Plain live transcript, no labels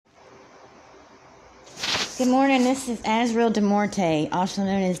Good morning, this is Azriel DeMorte, also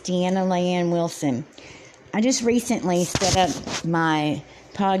known as Deanna Leanne Wilson. I just recently set up my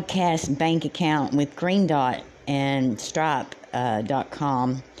podcast bank account with Green Dot and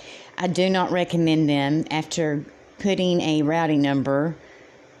Stripe.com. I do not recommend them after putting a routing number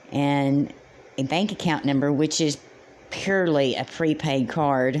and a bank account number, which is purely a prepaid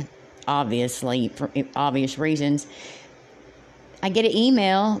card, obviously, for obvious reasons. I get an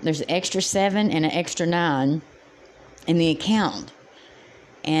email, there's an extra 7 and an extra 9 in the account.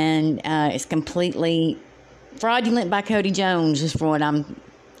 And it's completely fraudulent by Cody Jones, is for what I'm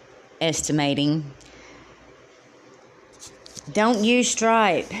estimating. Don't use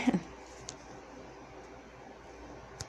Stripe.